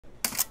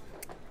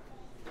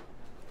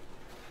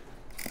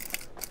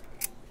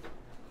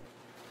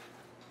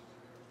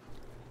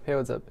Hey,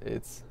 what's up?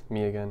 It's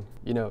me again.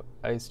 You know,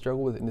 I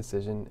struggle with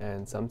indecision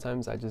and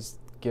sometimes I just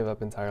give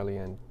up entirely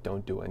and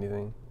don't do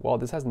anything. While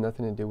this has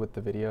nothing to do with the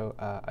video,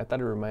 I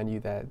thought I'd remind you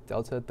that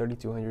Delta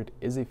 3200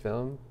 is a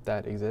film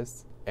that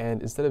exists,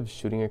 and instead of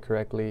shooting it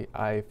correctly,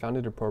 I found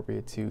it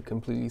appropriate to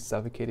completely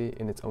suffocate it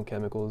in its own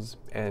chemicals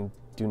and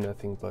do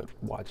nothing but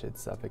watch it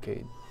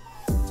suffocate.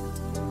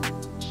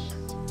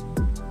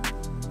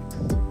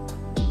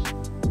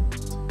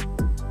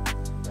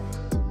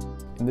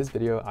 In this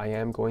video, I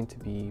am going to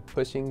be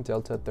pushing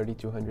Delta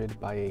 3200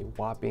 by a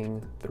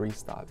whopping 3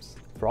 stops.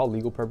 For all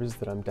legal purposes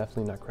that I'm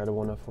definitely not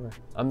credible enough for.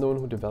 I'm the one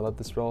who developed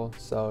this roll,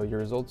 so your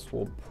results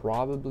will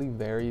probably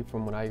vary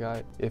from what I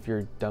got if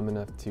you're dumb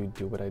enough to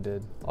do what I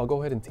did. I'll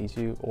go ahead and teach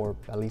you, or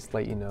at least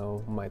let you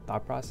know, my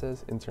thought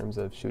process in terms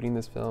of shooting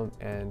this film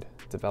and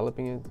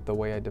developing it the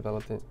way I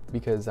developed it,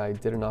 because I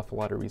did an awful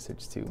lot of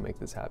research to make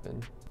this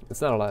happen.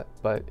 It's not a lot,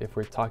 but if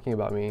we're talking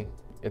about me,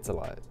 it's a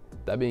lot.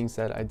 That being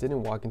said, I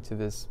didn't walk into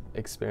this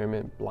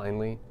experiment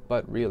blindly,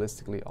 but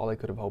realistically, all I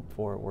could have hoped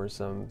for were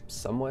some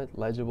somewhat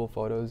legible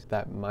photos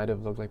that might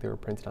have looked like they were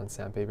printed on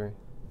sandpaper.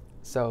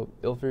 So,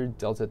 Ilford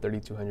Delta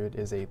 3200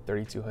 is a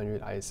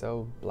 3200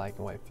 ISO black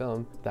and white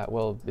film that,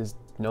 well, is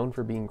known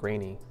for being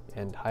grainy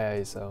and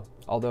high ISO.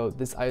 Although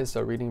this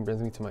ISO reading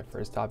brings me to my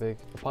first topic.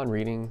 Upon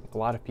reading, a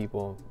lot of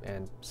people,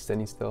 and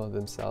standing still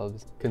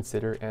themselves,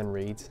 consider and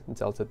rate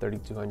Delta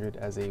 3200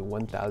 as a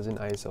 1000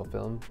 ISO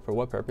film. For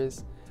what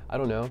purpose? I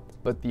don't know,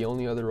 but the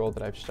only other roll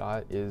that I've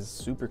shot is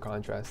super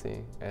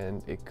contrasty,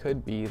 and it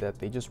could be that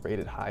they just rate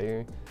it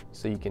higher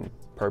so you can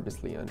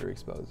purposely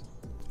underexpose.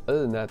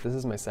 Other than that, this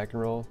is my second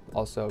roll.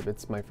 Also,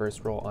 it's my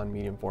first roll on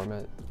medium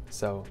format,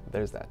 so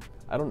there's that.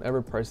 I don't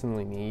ever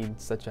personally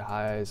need such a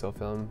high ISO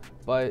film,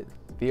 but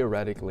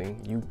theoretically,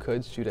 you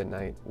could shoot at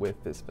night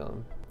with this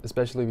film,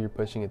 especially if you're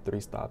pushing it 3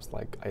 stops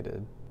like I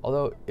did.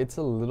 Although it's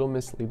a little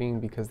misleading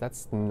because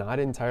that's not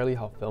entirely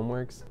how film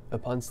works.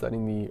 Upon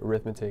studying the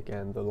arithmetic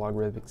and the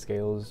logarithmic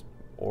scales,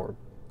 or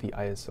the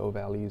ISO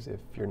values if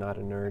you're not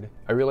a nerd,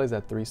 I realized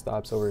that 3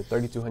 stops over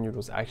 3200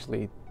 was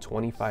actually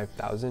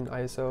 25,000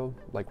 ISO,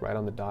 like right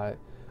on the dot,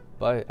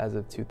 but as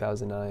of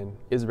 2009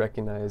 is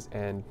recognized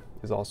and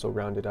is also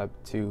rounded up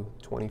to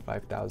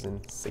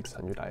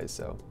 25,600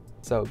 ISO.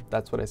 So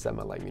that's what I set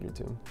my light meter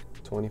to,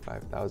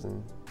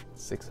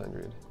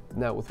 25,600.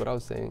 Now, with what I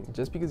was saying,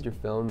 just because your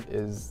film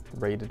is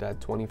rated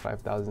at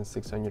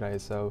 25,600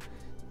 ISO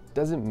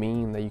doesn't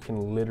mean that you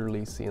can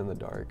literally see in the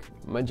dark.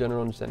 My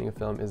general understanding of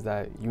film is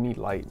that you need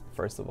light,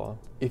 first of all.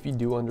 If you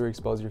do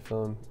underexpose your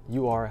film,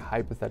 you are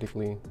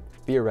hypothetically,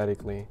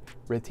 theoretically,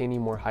 retaining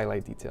more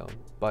highlight detail,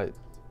 but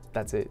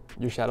that's it.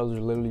 Your shadows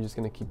are literally just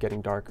gonna keep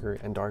getting darker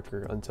and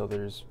darker until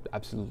there's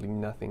absolutely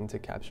nothing to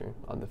capture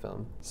on the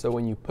film. So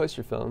when you push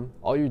your film,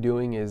 all you're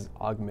doing is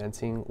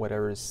augmenting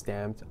whatever is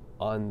stamped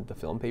on the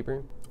film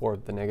paper, or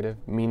the negative,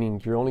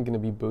 meaning you're only gonna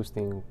be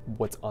boosting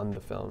what's on the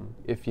film,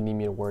 if you need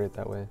me to word it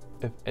that way.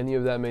 If any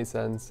of that made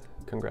sense,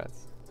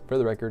 congrats. For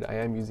the record, I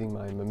am using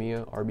my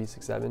Mamiya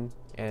rb67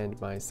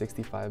 and my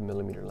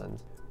 65mm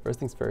lens. First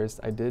things first,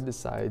 I did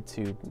decide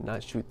to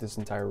not shoot this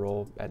entire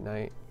roll at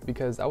night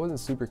because I wasn't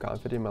super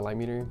confident in my light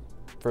meter.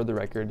 For the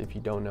record, if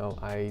you don't know,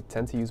 I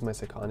tend to use my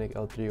Sekonic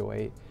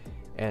L308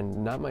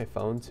 and not my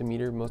phone to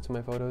meter most of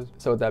my photos.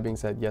 So with that being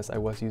said, yes, I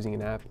was using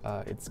an app.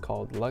 It's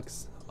called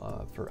Lux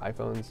for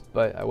iPhones,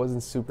 but I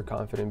wasn't super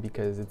confident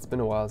because it's been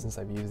a while since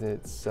I've used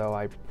it, so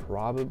I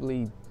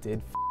probably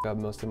did f up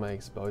most of my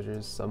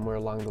exposures somewhere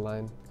along the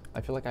line.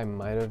 I feel like I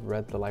might have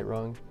read the light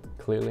wrong.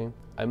 Clearly,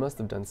 I must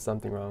have done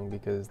something wrong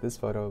because this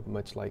photo,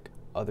 much like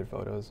other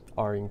photos,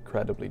 are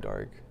incredibly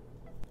dark.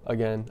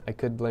 Again, I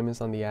could blame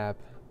this on the app,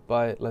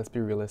 but let's be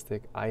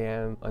realistic, I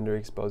am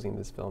underexposing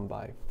this film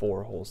by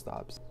 4 whole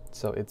stops.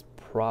 So it's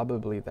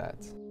probably that.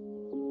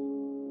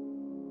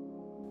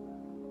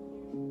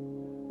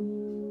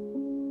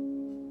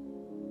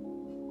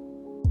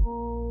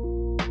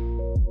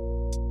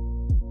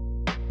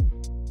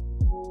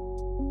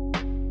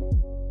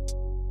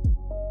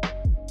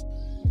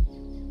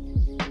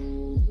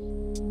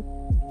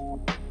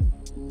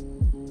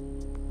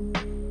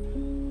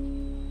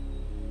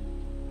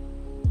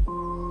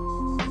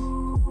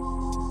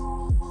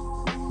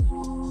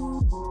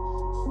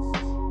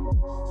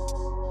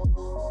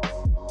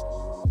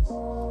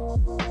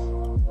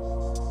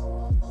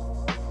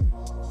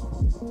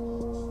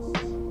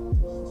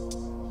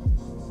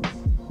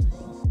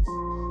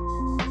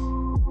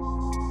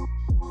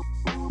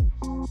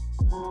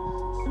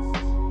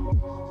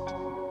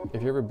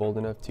 If you're ever bold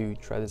enough to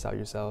try this out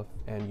yourself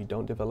and you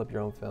don't develop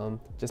your own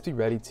film, just be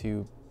ready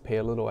to pay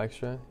a little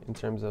extra in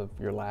terms of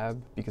your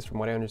lab, because from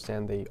what I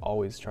understand, they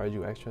always charge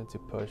you extra to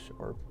push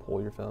or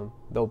pull your film.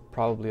 They'll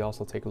probably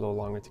also take a little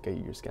longer to get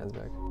you your scans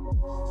back.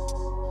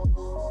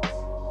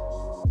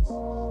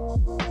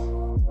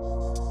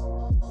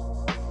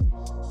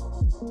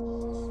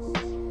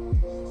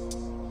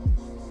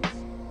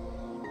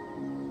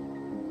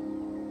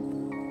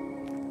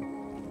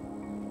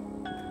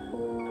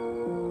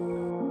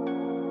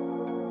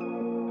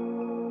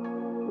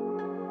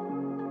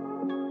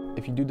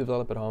 If you do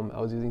develop at home, I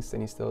was using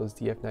Cinestill's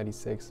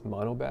DF96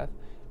 mono bath,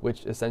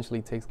 which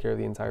essentially takes care of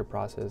the entire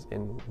process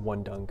in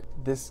one dunk.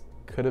 This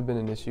could have been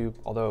an issue,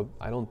 although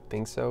I don't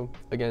think so.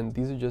 Again,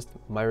 these are just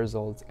my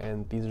results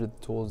and these are the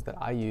tools that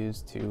I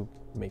use to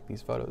make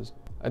these photos.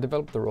 I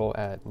developed the roll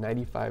at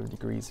 95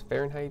 degrees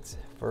Fahrenheit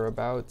for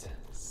about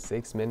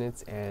 6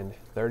 minutes and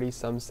 30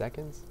 some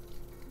seconds.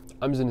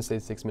 I'm just gonna say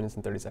 6 minutes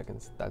and 30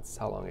 seconds. That's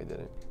how long I did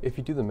it. If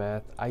you do the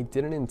math, I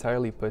didn't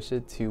entirely push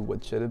it to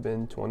what should have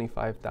been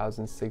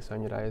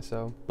 25,600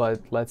 ISO, but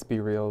let's be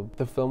real,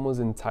 the film was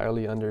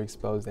entirely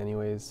underexposed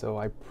anyways, so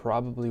I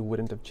probably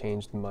wouldn't have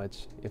changed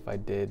much if I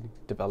did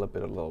develop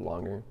it a little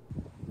longer.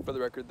 For the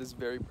record, this is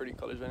very pretty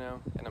colors right now,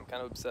 and I'm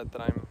kind of upset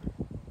that I'm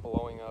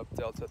blowing up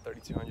Delta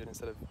 3200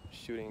 instead of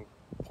shooting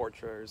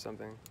portrait or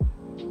something.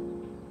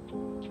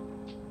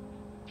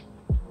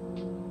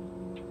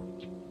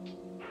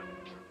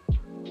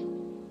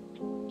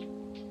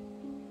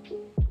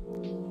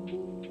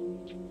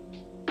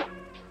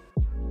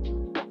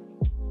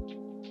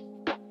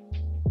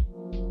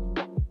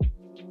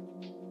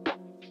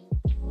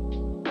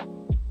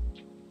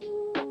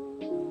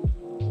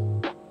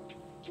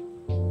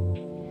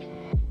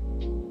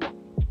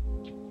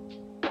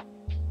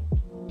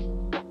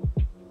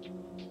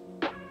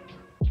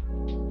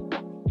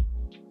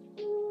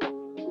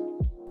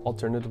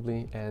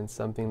 Alternatively, and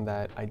something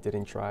that I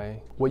didn't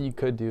try, what you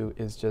could do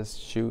is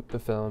just shoot the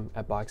film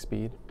at box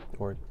speed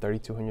or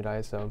 3200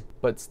 ISO,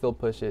 but still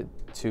push it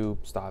 2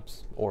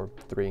 stops or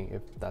 3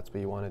 if that's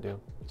what you want to do.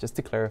 Just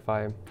to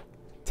clarify,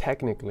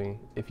 technically,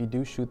 if you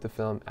do shoot the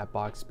film at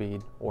box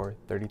speed or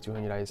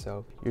 3200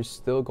 ISO, you're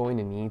still going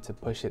to need to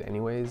push it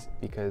anyways,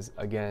 because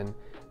again,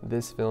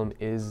 this film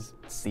is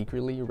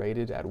secretly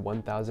rated at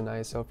 1000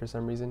 ISO for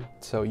some reason,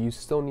 so you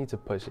still need to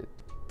push it.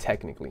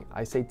 Technically,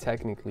 I say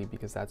technically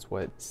because that's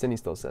what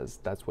Cinestill says,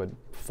 that's what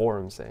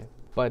forums say,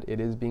 but it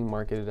is being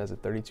marketed as a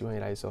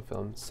 3200 ISO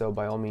film, so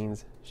by all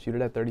means, shoot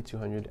it at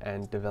 3200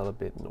 and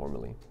develop it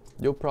normally.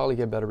 You'll probably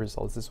get better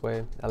results this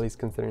way, at least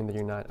considering that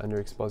you're not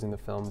underexposing the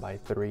film by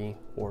 3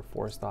 or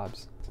 4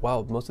 stops.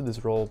 Wow, most of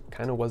this roll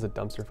kind of was a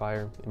dumpster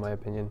fire, in my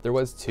opinion. There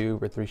was 2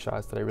 or 3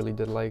 shots that I really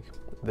did like.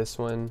 This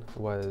one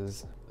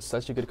was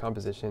such a good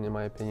composition, in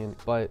my opinion,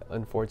 but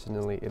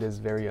unfortunately, it is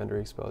very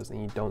underexposed and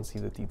you don't see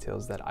the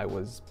details that I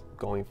was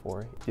going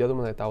for. The other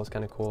one I thought was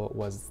kind of cool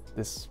was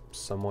this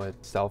somewhat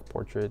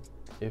self-portrait,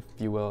 if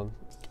you will.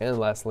 And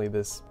lastly,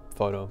 this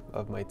photo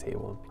of my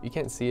table. You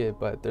can't see it,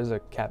 but there's a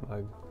cat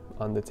mug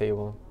on the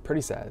table.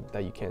 Pretty sad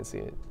that you can't see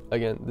it.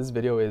 Again, this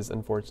video is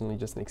unfortunately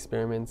just an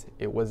experiment.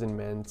 It wasn't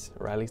meant,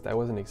 or at least I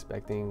wasn't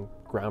expecting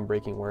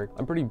groundbreaking work.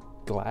 I'm pretty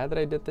glad that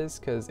I did this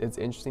because it's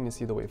interesting to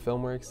see the way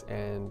film works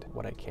and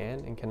what I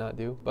can and cannot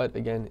do. But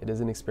again, it is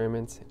an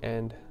experiment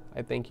and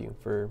I thank you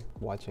for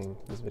watching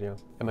this video.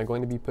 Am I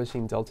going to be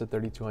pushing Delta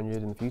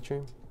 3200 in the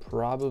future?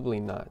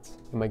 Probably not.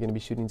 Am I going to be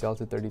shooting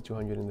Delta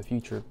 3200 in the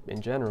future in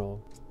general?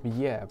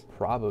 Yeah,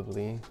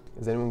 probably.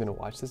 Is anyone going to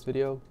watch this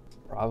video?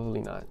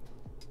 Probably not.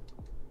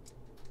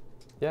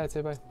 Yeah, I'd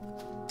say bye.